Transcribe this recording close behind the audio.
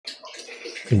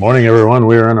Good morning, everyone.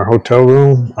 We are in our hotel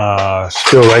room,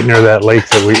 still right near that lake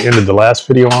that we ended the last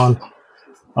video on,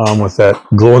 with that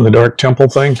glow-in-the-dark temple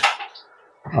thing.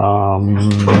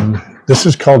 This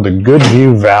is called the Good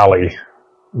View Valley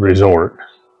Resort.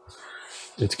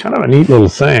 It's kind of a neat little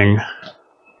thing.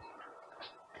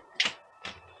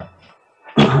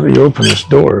 How do you open this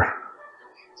door?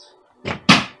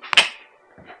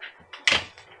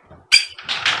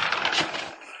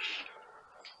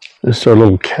 This is our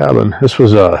little cabin. This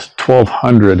was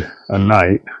 $1,200 a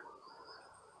night,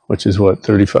 which is what,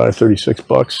 35, 36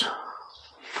 bucks.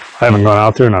 I haven't gone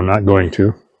out there and I'm not going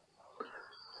to.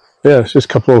 Yeah, it's just a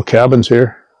couple of cabins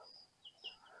here.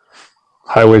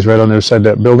 Highway's right on the other side of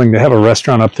that building. They have a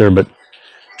restaurant up there, but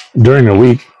during the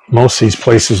week, most of these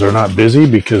places are not busy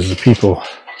because the people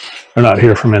are not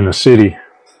here from in the city.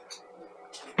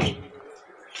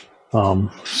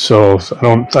 So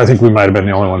I think we might have been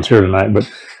the only ones here tonight, but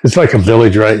it's like a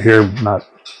village right here,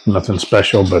 nothing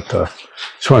special, but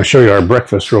just want to show you our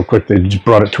breakfast real quick. They just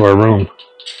brought it to our room.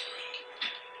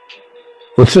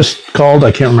 What's this called?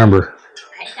 I can't remember.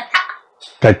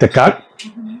 Kaitakat?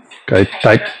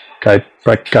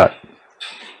 Kaitakat.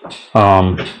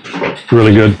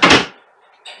 Really good.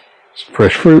 Some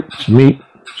fresh fruit, some meat,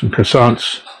 some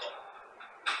croissants,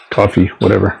 coffee,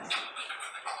 whatever.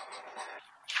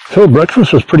 So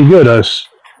breakfast was pretty good. It's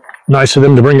nice of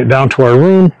them to bring it down to our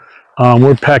room.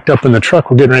 We're packed up in the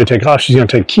truck. We're getting ready to take off. She's going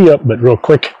to take Key up, but real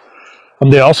quick.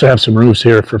 They also have some rooms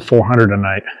here for $400 a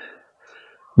night.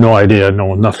 No idea,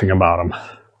 know nothing about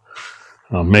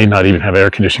them. May not even have air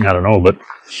conditioning, I don't know, but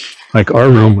like our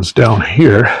room was down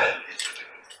here.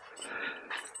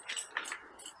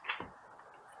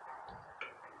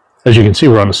 As you can see,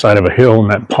 we're on the side of a hill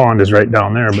and that pond is right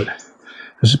down there, but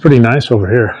this is pretty nice over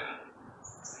here.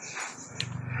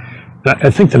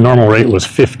 I think the normal rate was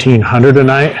 $1,500 a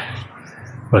night,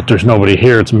 but there's nobody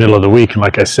here. It's middle of the week, and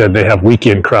like I said, they have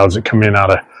weekend crowds that come in out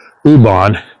of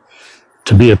Ubon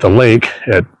to be at the lake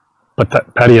at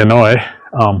Pattaya Noi.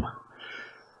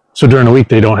 So during the week,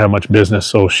 they don't have much business.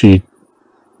 So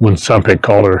when Sampik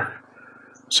called her,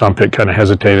 Sampik kind of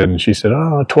hesitated, and she said,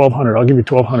 "Oh, $1,200. I'll give you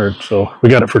 $1,200." So we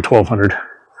got it for $1,200.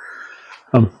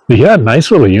 But yeah, nice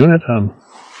little unit.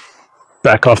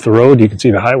 Back off the road, you can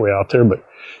see the highway out there, but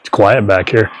it's quiet back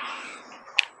here.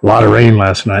 A lot of rain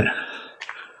last night.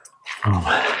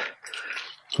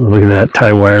 So look at that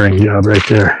tie wiring job right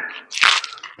there.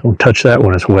 Don't touch that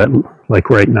when it's wet,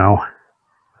 like right now.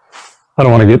 I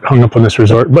don't want to get hung up on this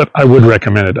resort, but I would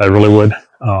recommend it. I really would.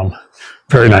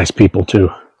 Very nice people too.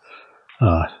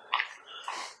 I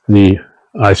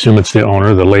assume it's the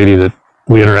owner, the lady that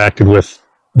we interacted with,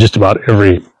 just about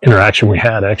every interaction we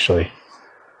had actually.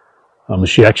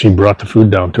 She actually brought the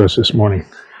food down to us this morning.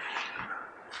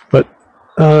 But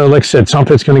like I said,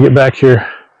 Sampik's going to get back here.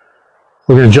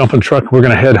 We're going to jump in the truck. We're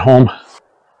going to head home.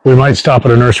 We might stop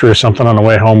at a nursery or something on the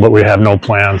way home, but we have no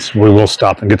plans. We will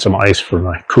stop and get some ice for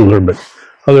my cooler. But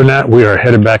other than that, we are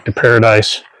headed back to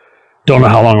Paradise. Don't know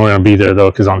how long we're going to be there,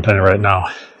 though, because I'm telling you right now,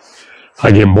 if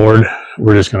I get bored,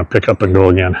 we're just going to pick up and go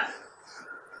again.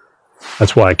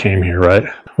 That's why I came here, right?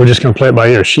 We're just going to play it by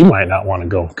ear. She might not want to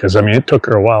go because, I mean, it took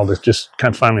her a while to just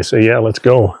kind of finally say, yeah, let's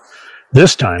go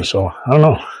this time. So, I don't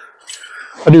know.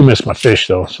 I do miss my fish,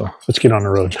 though, so let's get on the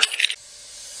road.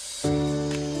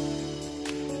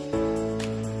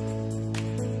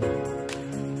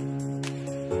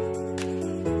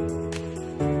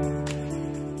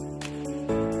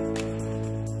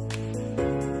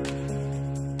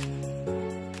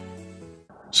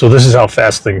 So this is how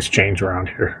fast things change around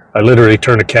here. I literally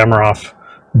turned the camera off,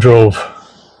 drove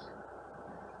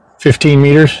 15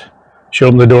 meters, she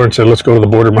opened the door and said, let's go to the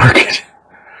border market.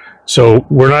 So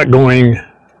we're not going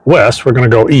west, we're going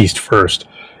to go east first.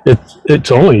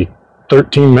 It's only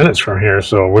 13 minutes from here,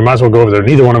 so we might as well go over there.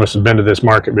 Neither one of us has been to this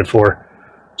market before,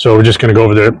 so we're just going to go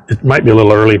over there. It might be a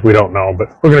little early, we don't know,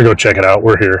 but we're going to go check it out.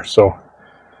 We're here, so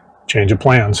change of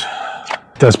plans.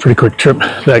 That's a pretty quick trip.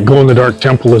 That glow-in-the-dark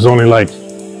temple is only like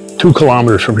 2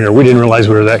 kilometers from here. We didn't realize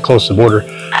we were that close to the border.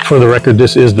 For the record,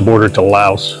 this is the border to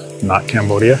Laos, not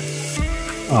Cambodia.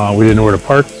 We didn't know where to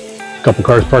park. A couple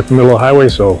cars parked in the middle of the highway,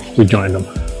 so we joined them.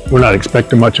 We're not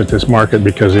expecting much at this market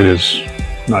because it is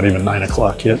not even 9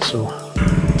 o'clock yet. So,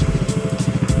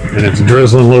 and it's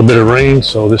drizzling a little bit of rain,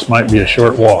 so this might be a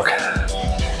short walk.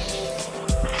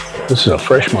 This is a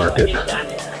fresh market.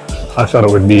 I thought it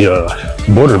would be a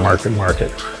border market.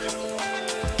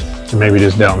 Or maybe it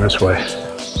is down this way.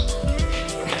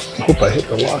 I hope I hit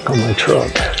the lock on my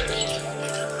truck.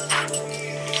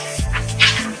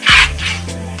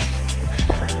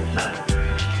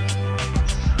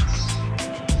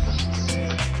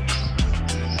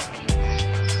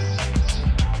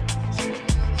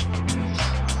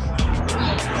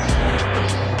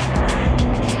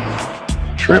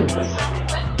 shrimp,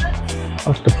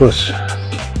 octopus,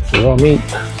 raw meat,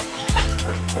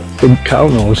 big cow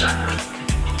nose.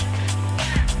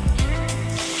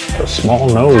 A small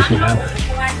nose, man.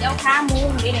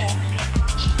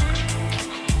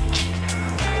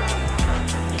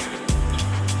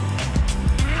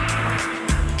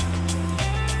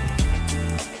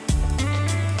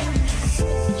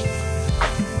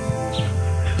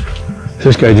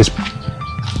 This guy just,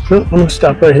 I'm gonna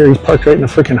stop right here. He's parked right in the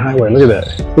freaking highway. Look at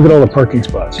that. Look at all the parking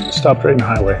spots. Stopped right in the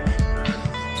highway.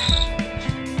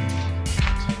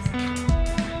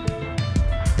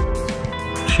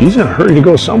 She's in a hurry to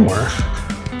go somewhere.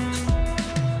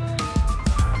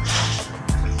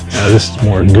 Yeah, this is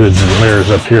more goods and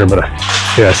wares up here, but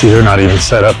yeah, see, they're not even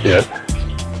set up yet.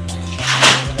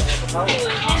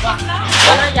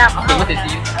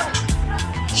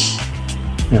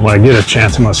 And when I get a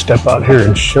chance, I'm going to step out here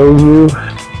and show you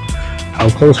how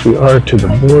close we are to the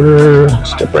border.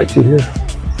 Step right through here.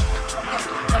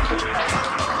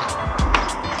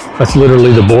 That's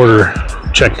literally the border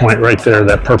checkpoint right there,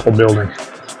 that purple building.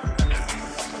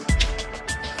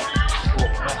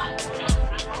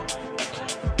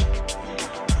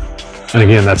 And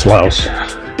again, that's Laos.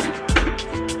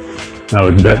 I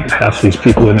would bet half these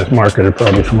people in this market are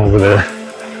probably from over there.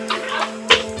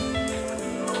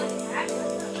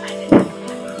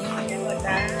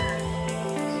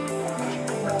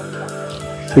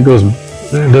 It goes,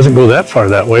 it doesn't go that far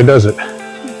that way, does it?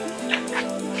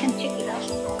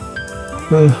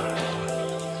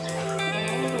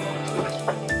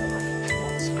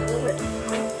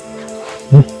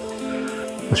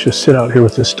 Let's just sit out here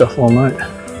with this stuff all night.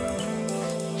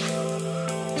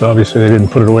 So obviously they didn't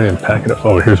put it away and pack it up.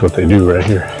 Oh, here's what they do right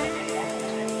here.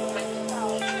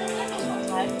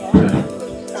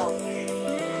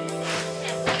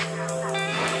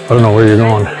 I don't know where you're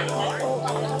going.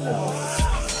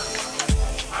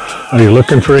 Are you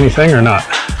looking for anything or not?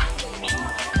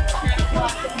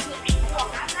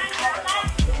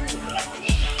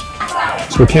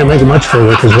 So we can't make it much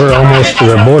further because we're almost to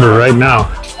the border right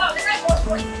now.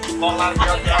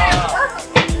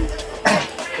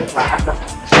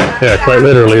 Yeah, quite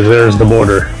literally, there's the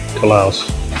border to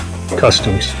Laos.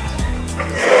 Customs.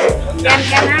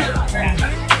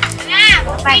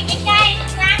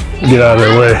 Get out of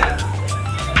their way.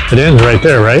 It ends right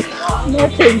there, right?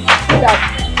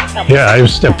 Yeah, I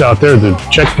stepped out there. The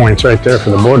checkpoint's right there for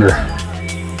the border.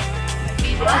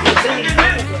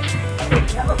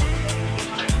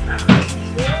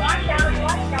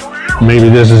 Maybe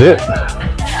this is it.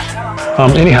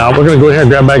 Anyhow, we're going to go ahead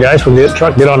and grab my guys. We'll get a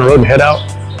truck, get on the road and head out.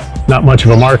 Not much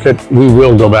of a market. We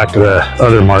will go back to the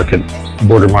other market,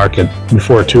 border market,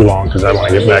 before too long because I want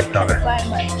to get back down there.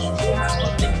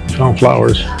 Oh,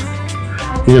 flowers.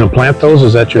 You going to plant those?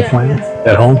 Is that your plan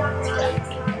at home?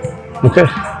 Okay.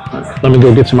 Let me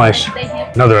go get some ice.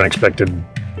 Another unexpected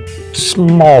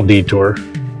small detour.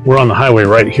 We're on the highway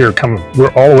right here.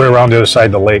 We're all the way around the other side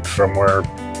of the lake from where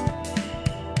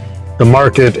the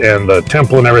market and the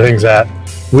temple and everything's at.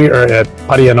 We are at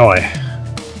Pattaya Noi.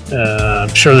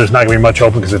 I'm sure there's not going to be much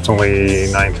open because it's only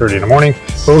 9:30 in the morning.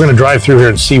 But we're going to drive through here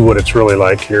and see what it's really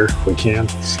like here if we can.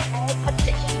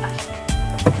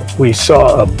 We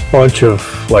saw a bunch of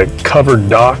like covered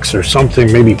docks or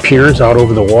something, maybe piers out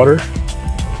over the water.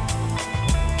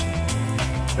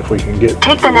 If we can get...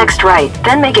 Take the next right,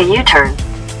 then make a U-turn.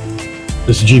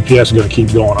 This GPS is going to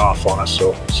keep going off on us,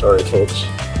 so sorry folks.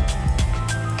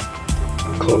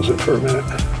 I'll close it for a minute.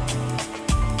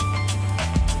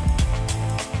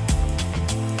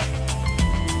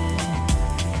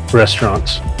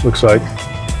 Restaurants, looks like.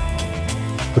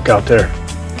 Look out there.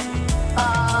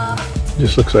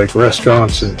 Just looks like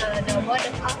restaurants and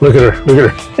look at her, look at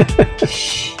her.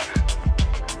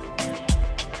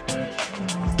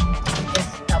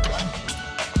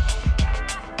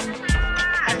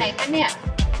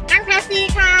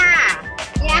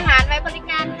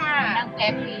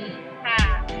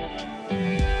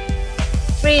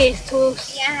 Free to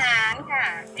มีอาหารค่ะ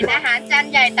เป็นอาหารจาน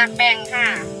ใหญ่ตักแบ่งค่ะ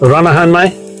ร้านอาหารไหม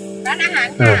ร้านอาหาร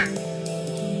ค่ะ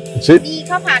That's it? มี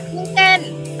ข้าวผัดกุ้งเต้น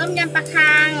ต้มยำปลา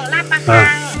คังลาบปลาคั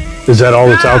ง Is that all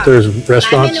that's out there is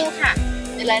restaurants?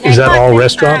 หลายเมนูค่ะ Is that all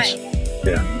restaurants?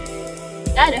 Yeah.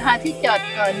 ได้เดี๋ยวหาที่จอด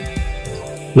ก่อน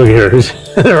Look here,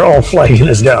 they're all flagging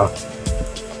us down.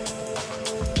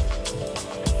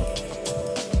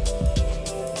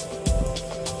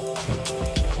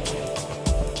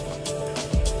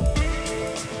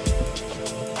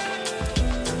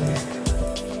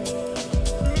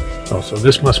 Oh, so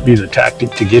this must be the tactic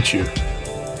to get you.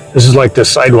 This is like the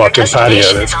sidewalk in Pattaya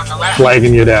that's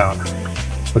flagging you down.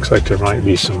 Looks like there might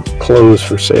be some clothes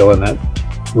for sale in that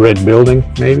red building,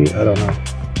 maybe? I don't know.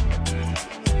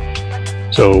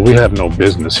 So we have no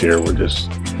business here. We're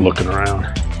just looking around.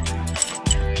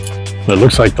 But it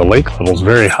looks like the lake level is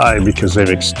very high because they've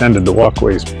extended the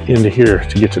walkways into here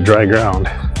to get to dry ground.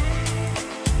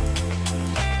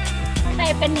 ใน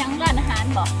เป็นยังร้านอาหาร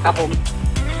บอก ครับผม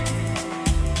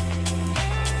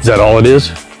Is that all it is?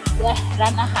 ร้า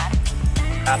นอาหาร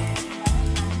ครับ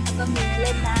แล้วก็มีเ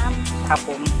ล่นน้ำ ครับผ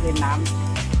มเล่นน้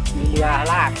ำมีเรือ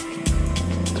ลาก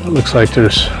So it looks like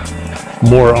there's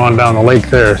more on down the lake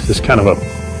there. There's kind of a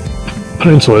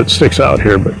peninsula that sticks out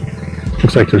here, but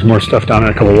looks like there's more stuff down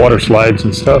there, a couple water slides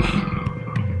and stuff.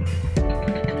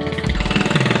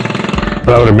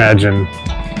 But I would imagine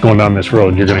going down this road,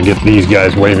 you're going to get these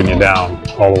guys waving you down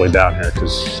all the way down here,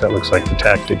 because that looks like the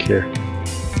tactic here.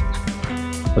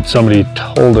 But somebody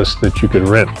told us that you could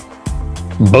rent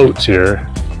boats here,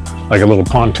 like a little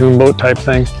pontoon boat type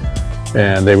thing,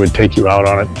 and they would take you out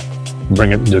on it,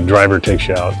 bring it, the driver takes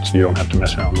you out, so you don't have to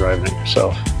mess around driving it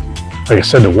yourself. Like I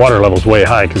said, the water level's way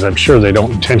high because I'm sure they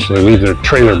don't intentionally leave their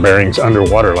trailer bearings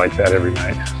underwater like that every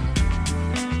night.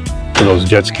 For those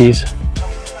jet skis.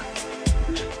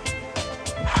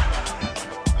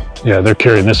 Yeah, they're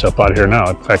carrying this up out of here now.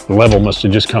 In fact, the level must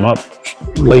have just come up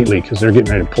lately because they're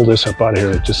getting ready to pull this up out of here.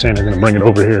 They're just saying they're going to bring it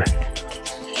over here.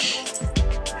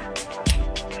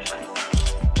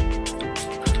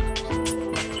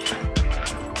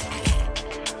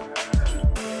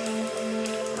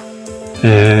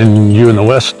 And you in the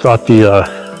West thought the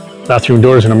bathroom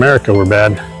doors in America were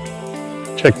bad.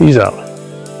 Check these out.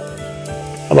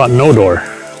 How about no door?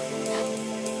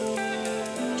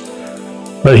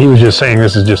 But he was just saying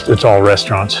this is just, it's all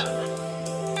restaurants.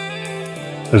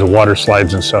 There's a water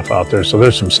slides and stuff out there. So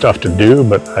there's some stuff to do,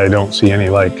 but I don't see any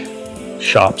like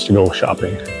shops to go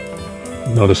shopping.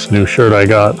 Notice the new shirt I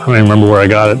got. I don't even remember where I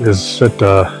got it. It's at,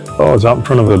 oh, it's out in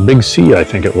front of the big sea, I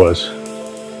think it was.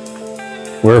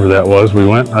 Wherever that was, we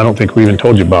went. I don't think we even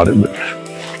told you about it, but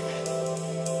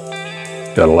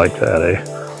gotta like that, eh?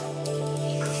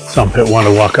 Some pit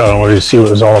wanted to walk out and wanted to see what it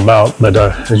was all about, but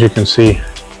as you can see,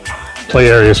 play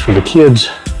areas for the kids,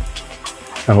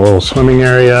 and a little swimming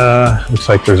area. Looks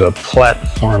like there's a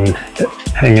platform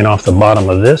hanging off the bottom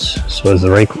of this. So as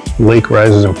the lake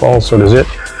rises and falls, so does it.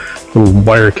 Little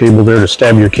wire cable there to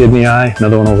stab your kid in the eye.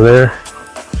 Another one over there.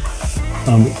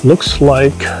 Looks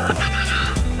like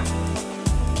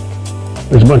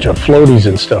there's a bunch of floaties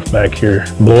and stuff back here.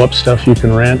 Blow up stuff you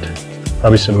can rent.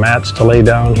 Probably some mats to lay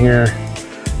down here.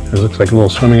 It looks like a little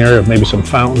swimming area, maybe some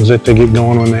fountains that they get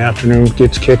going when the afternoon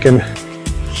gets kicking.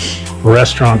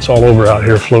 Restaurants all over out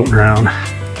here floating around.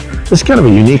 This is kind of a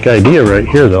unique idea right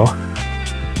here though.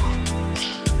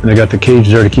 And they got the cage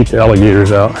there to keep the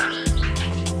alligators out.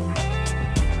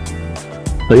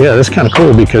 But yeah, that's kind of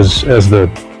cool because as the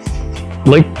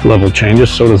lake level changes,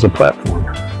 so does the platform.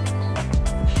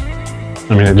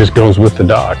 I mean, it just goes with the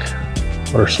dock.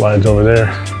 Water slides over there.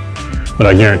 But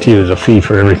I guarantee there's a fee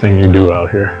for everything you do out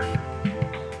here.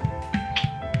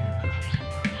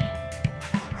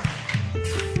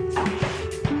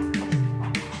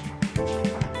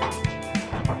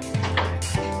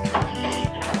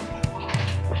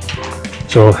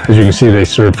 So as you can see, they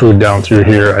serve food down through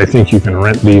here. I think you can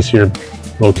rent these here,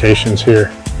 locations here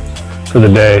for the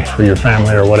day, for your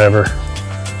family or whatever.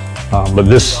 But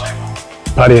this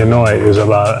Pattaya Noi is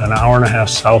about an hour and a half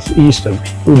southeast of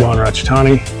Ubon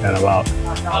Ratchathani and about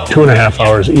 2.5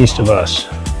 hours east of us.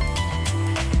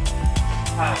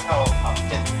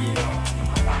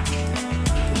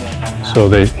 So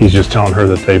he's just telling her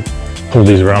that they pull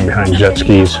these around behind jet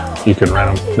skis. You can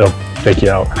rent them. They'll take you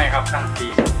out.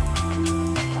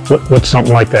 What's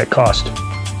something like that cost?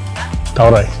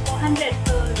 $400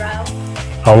 per round.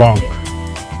 How long?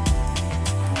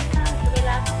 เว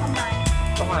ลาก็ประมาณ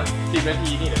ประมาณ10 นา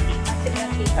ทีนี่แหละพี่ 10 นา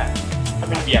ที ถ้า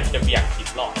เป็นเบียร์จะเบียร์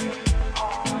10 รอบ อ๋อ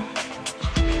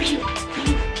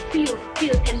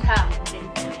few 10 pounds then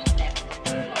that.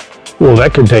 Well,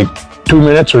 that could take 2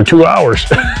 minutes or 2 hours.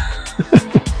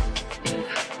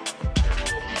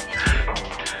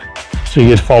 So you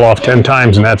get to fall off 10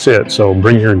 times and that's it. So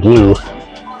bring your glue.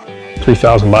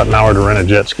 3,000 baht an hour to rent a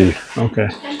jet ski. Okay.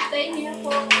 Can stay here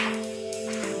for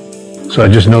So I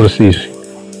just noticed these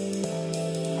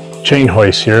chain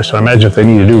hoists here. So I imagine if they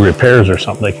need to do repairs or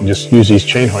something, they can just use these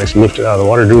chain hoists, lift it out of the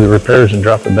water, do the repairs and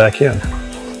drop it back in.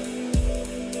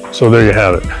 So there you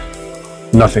have it.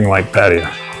 Nothing like Pattaya,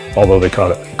 although they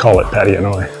call it Pattaya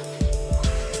Noi.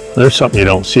 There's something you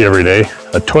don't see every day,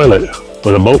 a toilet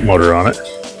with a boat motor on it.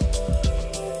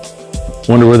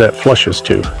 Wonder where that flushes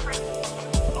to.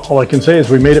 All I can say is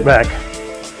we made it back.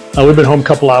 We've been home a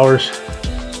couple hours.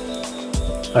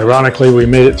 Ironically, we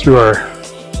made it through our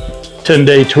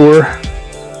 10-day tour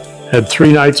Had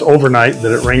 3 nights overnight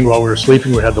that it rained while we were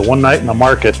sleeping. We had the one night in the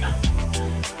market.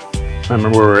 I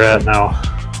remember where we're at now.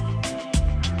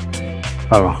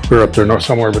 I don't know, we were up there north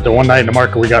somewhere, but the one night in the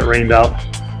market we got rained out.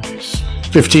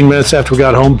 15 minutes after we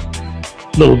got home,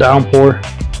 little downpour.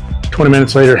 20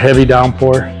 minutes later, heavy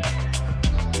downpour.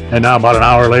 And now about an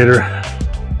hour later,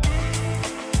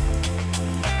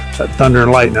 that thunder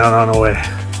and lightning out on the way.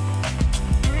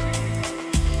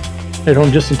 Made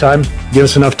home just in time. Give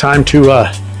us enough time to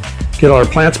get all our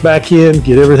plants back in,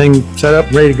 get everything set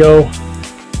up, ready to go.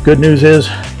 Good news is,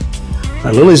 my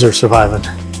lilies are surviving.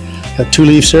 Got 2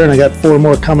 leaves there and I got 4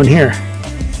 more coming here.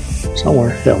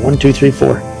 Somewhere, yeah, 1, 2, 3,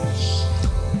 4.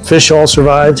 Fish all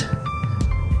survived,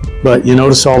 but you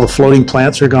notice all the floating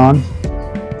plants are gone.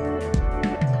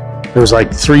 There was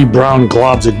like 3 brown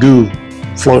globs of goo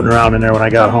floating around in there when I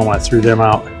got home. I threw them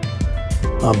out.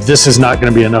 This is not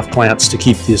going to be enough plants to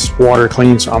keep this water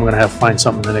clean, so I'm going to have to find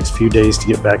something in the next few days to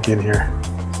get back in here.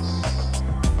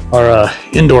 Our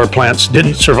indoor plants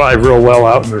didn't survive real well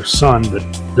out in the sun, but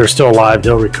they're still alive.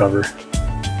 They'll recover.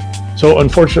 So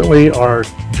unfortunately, our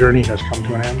journey has come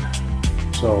to an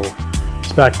end. So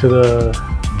it's back to the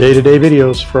day-to-day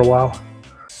videos for a while.